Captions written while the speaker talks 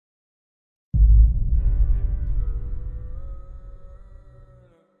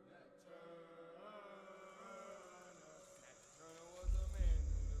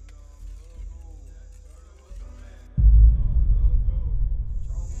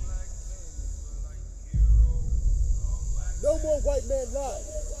more white man lies.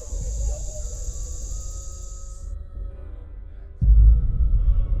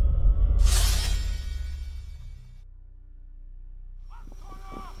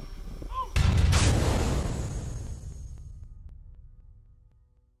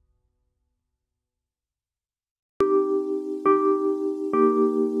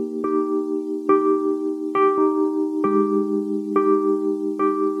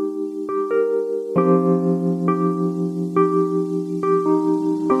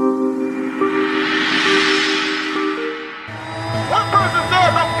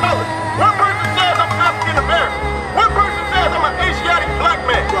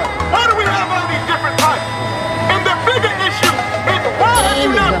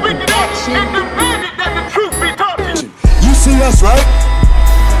 Right?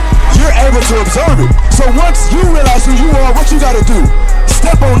 You're able to observe it. So once you realize who you are, what you gotta do?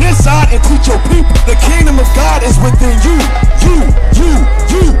 Step on this side and teach your people. The kingdom of God is within you.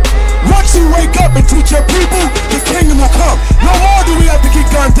 You. Once you wake up and teach your people, the kingdom will come. No more do we have to get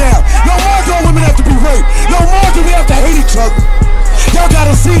gunned down. No more do women have to be raped. No more do we have to hate each other. Y'all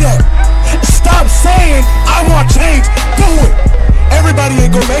gotta see that. Stop saying, I want change. Do it. Everybody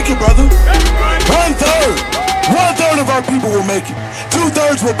ain't gonna make it, brother. 1/3. 1/3 of our people will make it.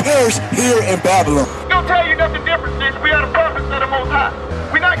 2/3 will perish here in Babylon. We're gonna tell you nothing different, sis. We are the prophets of the Most High.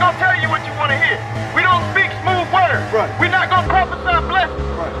 We're not gonna tell you what you want to hear. We don't speak smooth words. Right. We're not gonna prophesy blessings.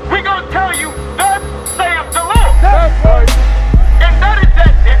 Right. We're gonna tell you, thus saith the Lord. That's right. And that is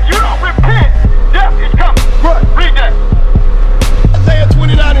that if you don't repent, death is coming. Right. Read that. Isaiah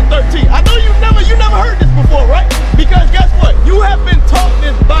 29:13. I know you never heard this before, right? Because guess what? You have been taught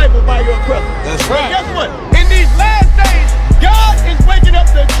this Bible by your brother. That's right. And guess what? In these last days, God is waking up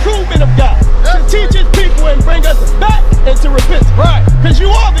the true men of God to teach his people and bring us back into repentance. Right. Because you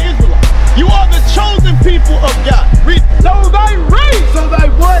are the Israelites. You are the chosen people of God. Read. So thy race. So thy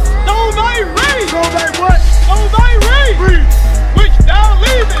what? So thy race. So thy what? So thy race. Read. Which thou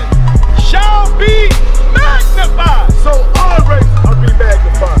leavest shall be magnified. So our race will be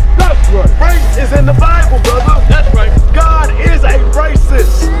magnified. That's right. Race is in the Bible, brother. That's right. God is a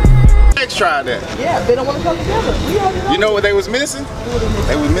racist. Next tried that. Yeah, they don't want to come together. We already know. You know what they was missing?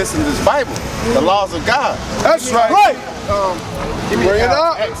 They was missing this Bible, the laws of God. That's right. Right. Give me Bring it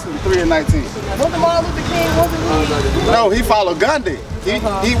up. Acts 3:19. Wasn't Martin Luther King, wasn't he? No, he followed Gandhi.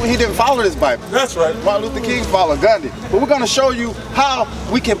 He didn't follow this Bible. That's right. Martin Luther King followed Gandhi. But we're going to show you how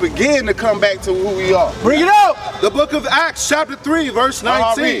we can begin to come back to who we are. Bring it out. The book of Acts chapter 3 verse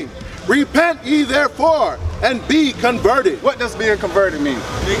 19. Repent ye therefore and be converted. What does being converted mean?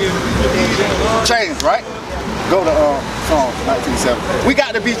 Change, right? Go to Psalm 19:7. We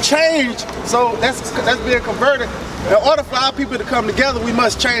got to be changed, so that's being converted. In order for our people to come together, we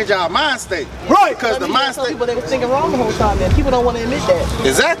must change our mind state. Right. Because the mind state. People, they were thinking wrong the whole time, man. People don't want to admit that.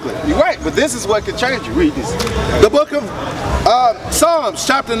 Exactly. You're right. But this is what can change you. Read this. The book of Psalms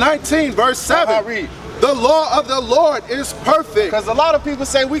chapter 19 verse 7. Read. The law of the Lord is perfect. Because a lot of people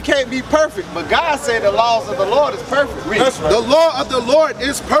say we can't be perfect, but God said the laws of the Lord is perfect. Read. That's right. The law of the Lord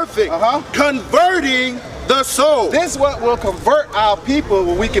is perfect, converting the soul. This is what will convert our people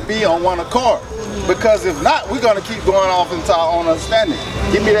where we can be on one accord. Because if not, we're going to keep going off into our own understanding.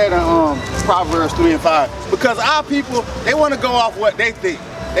 Give me that in Proverbs 3:5. Because our people, they want to go off what they think.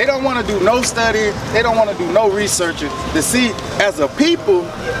 They don't want to do no studying. They don't want to do no researching to see, as a people,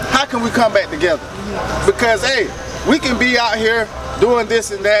 how can we come back together? Because, hey, we can be out here doing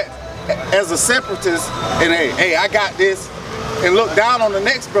this and that as a separatist, and hey, I got this, and look down on the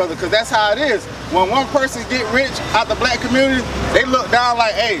next brother, because that's how it is. When one person get rich out the black community, they look down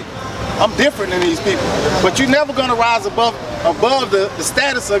like, hey, I'm different than these people. But you're never going to rise above the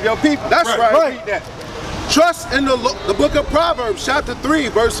status of your people. That's right. Read that. Trust in the book of Proverbs chapter 3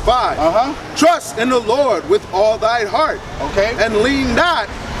 verse 5. Trust in the Lord with all thy heart. Okay. And lean not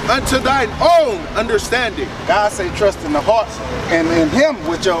unto thine own understanding. God say trust in the heart and in him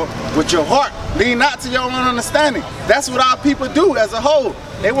with your heart. Lean not to your own understanding. That's what our people do as a whole.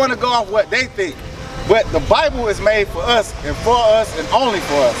 They want to go off what they think. But the Bible is made for us and only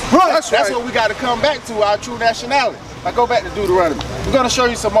for us. Right. That's what we got to come back to, our true nationality. Now go back to Deuteronomy. We're going to show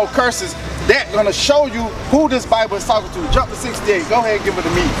you some more curses that's going to show you who this Bible is talking to. Jump to 68. Go ahead and give it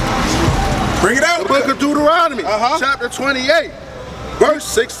to me. Bring it out. The book of Deuteronomy, chapter 28, verse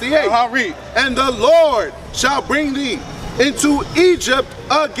 68. Read. And the Lord shall bring thee into Egypt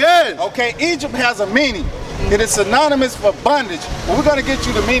again. Okay, Egypt has a meaning. It is synonymous for bondage. But we're going to get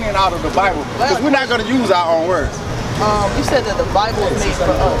you the meaning out of the Bible, because we're not going to use our own words. You said that the Bible is made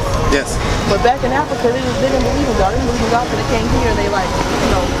for us. Yes. But back in Africa, they didn't believe in God. They didn't believe in God, so they came here and they like, you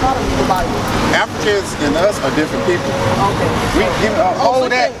know, taught them the Bible? Africans and us are different people. Okay. We give Oh,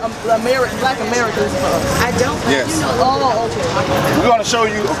 hold that. Black Americans. I don't. Yes. Oh, okay. We're going to show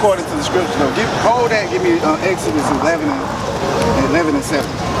you according to the scripture. Though. Hold that. Give me Exodus 11 and 7.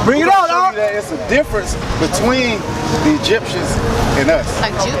 Bring it out, show you that it's a difference between the Egyptians and us.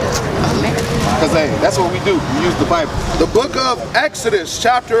 Like Judah, America. Because hey, that's what we do. We use the Bible. The book of Exodus,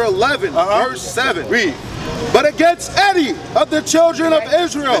 chapter 11, verse 7. Read. But against any of the children of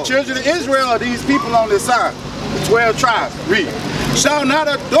Israel, The children of Israel are these people on this side. The 12 tribes. Read. shall not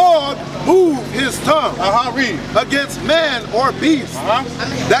a dog move his tongue Read. against man or beast, Uh-huh.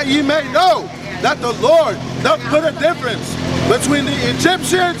 that ye may know that the Lord doth put a difference between the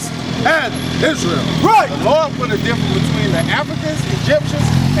Egyptians and Israel. Right. The Lord put a difference between the Africans, Egyptians,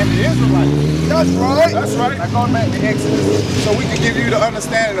 and the Israelites. That's right. That's right. Now going back to Exodus, so we can give you the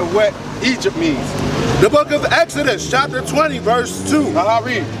understanding of what Egypt means. The book of Exodus, chapter 20, verse 2.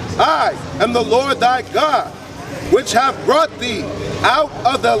 Read. I am the Lord thy God, which have brought thee out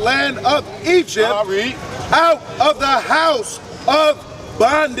of the land of Egypt, Read. out of the house of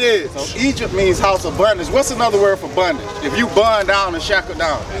bondage. So Egypt means house of bondage. What's another word for bondage? If you bond down and shackle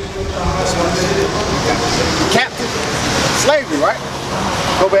down. Captive. Slavery, right?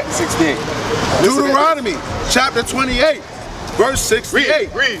 Go back to 68. Deuteronomy chapter 28, verse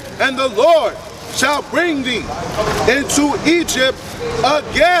 68. Read. And the Lord shall bring thee into Egypt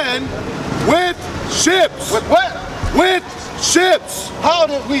again with ships. With what? With ships. How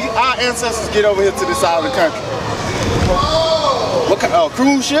did our ancestors get over here to this side of the country? What kind of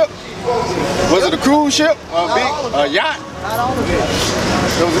cruise ship? Was it a cruise ship? A yacht? Not all of it.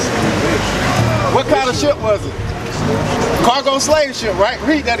 What kind of ship was it? Cargo slave ship, right?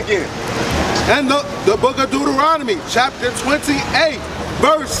 Read that again. And the book of Deuteronomy, chapter 28,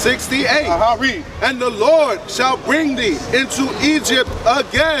 verse 68. Read. And the Lord shall bring thee into Egypt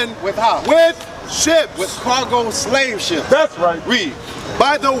again With how? with ships. With cargo slave ship. That's right. Read.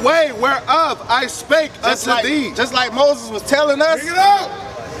 By the way whereof I spake Just unto like, thee. just like Moses was telling us, Bring it out.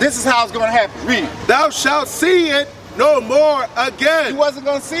 this is how it's going to happen. Read. Thou shalt see it no more You again. wasn't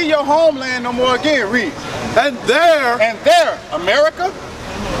going to see your homeland no more again. Read. And there And there, America.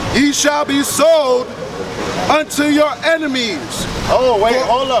 ye shall be sold unto your enemies. Oh, wait,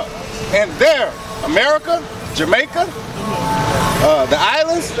 hold up. And there, America, Jamaica, the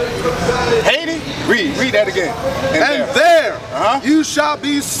islands, Haiti. Read that again. And there you you shall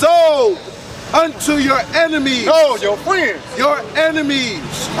be sold unto your enemies. No, your friends. Your enemies.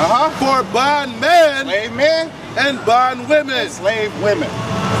 For bondmen Slave men and bondwomen. and slave women.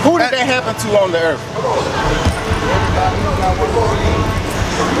 Who did that happen to on the earth?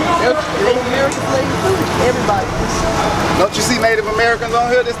 Native American slaves too. Everybody. Don't you see Native Americans on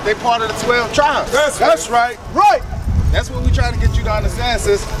here? They part of the 12 tribes. That's right. Right. That's what we trying to get you to understand,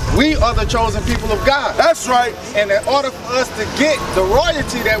 sis. We are the chosen people of God. That's right. And in order for us to get the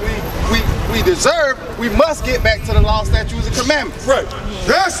royalty that we deserve, we must get back to the law, statutes, and commandments. Right.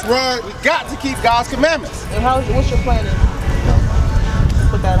 That's right. We got to keep God's commandments. And what's your plan?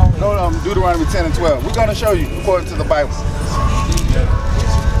 Put that on. Go to Deuteronomy 10 and 12. We're going to show you according to the Bible.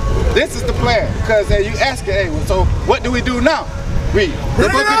 This is the plan. Because you ask it, hey, so what do we do now? Read. The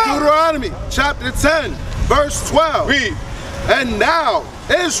book of Deuteronomy, chapter 10, verse 12. Read. And now,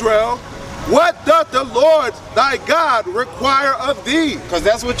 Israel, what doth the Lord thy God require of thee? Because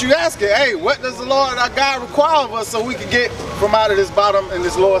that's what you asking. Hey, what does the Lord our God require of us so we can get from out of this bottom and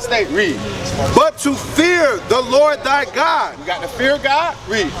this lower state? Read. But to fear the Lord thy God, We got to fear God.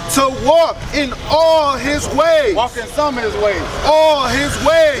 Read. to walk in all his ways, Walk in some of his ways. all his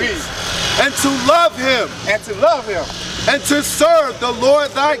ways, Read. and to love him, And to love him. and to serve the Lord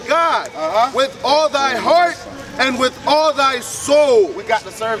thy God with all thy heart and with all thy soul. We got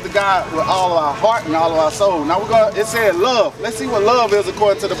to serve the God with all of our heart and all of our soul. Now it said love. Let's see what love is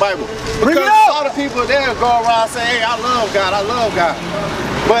according to the Bible. Because a lot of people there go around saying, hey, I love God, I love God.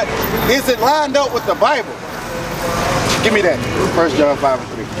 But is it lined up with the Bible? Give me that. 1 John 5 and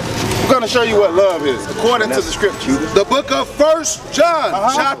 3. We're going to show you what love is according to the scripture. The book of 1 John,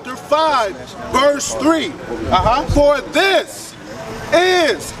 chapter 5, verse 3. For this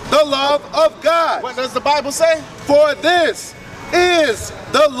is the love of God. What does the Bible say? For this is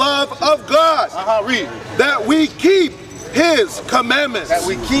the love of God. Read. That we keep his commandments. That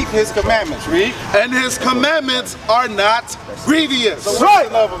we keep his commandments. Read. And his commandments are not grievous. So what's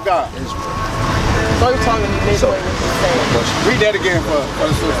the love of God? So you're talking midway with the saying. Read that again for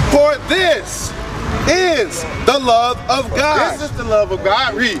the sister. For this is the love of God. This is the love of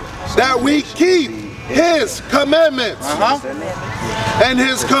God. Read. That we keep his commandments. And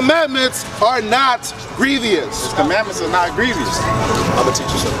his commandments are not grievous. His commandments are not grievous. I'm gonna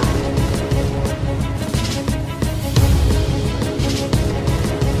teach you something.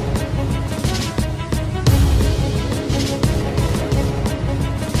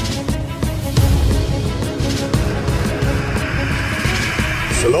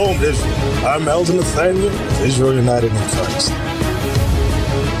 Shalom, Israel. I'm Elder Nathaniel of Israel United in Christ.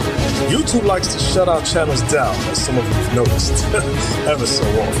 YouTube likes to shut our channels down, as some of you have noticed, ever so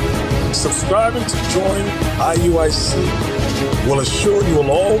often. Subscribing to join IUIC will assure you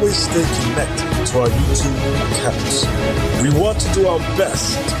will always stay connected to our YouTube accounts. We want to do our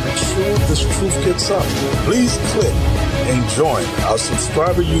best to make sure this truth gets out. Please click and join our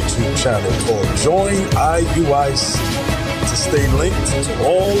subscriber YouTube channel called Join IUIC to stay linked to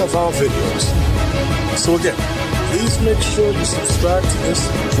all of our videos. So again, please make sure you subscribe to this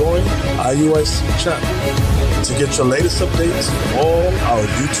and join IUIC channel to get your latest updates from all our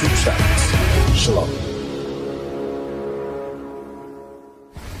YouTube channels. Shalom.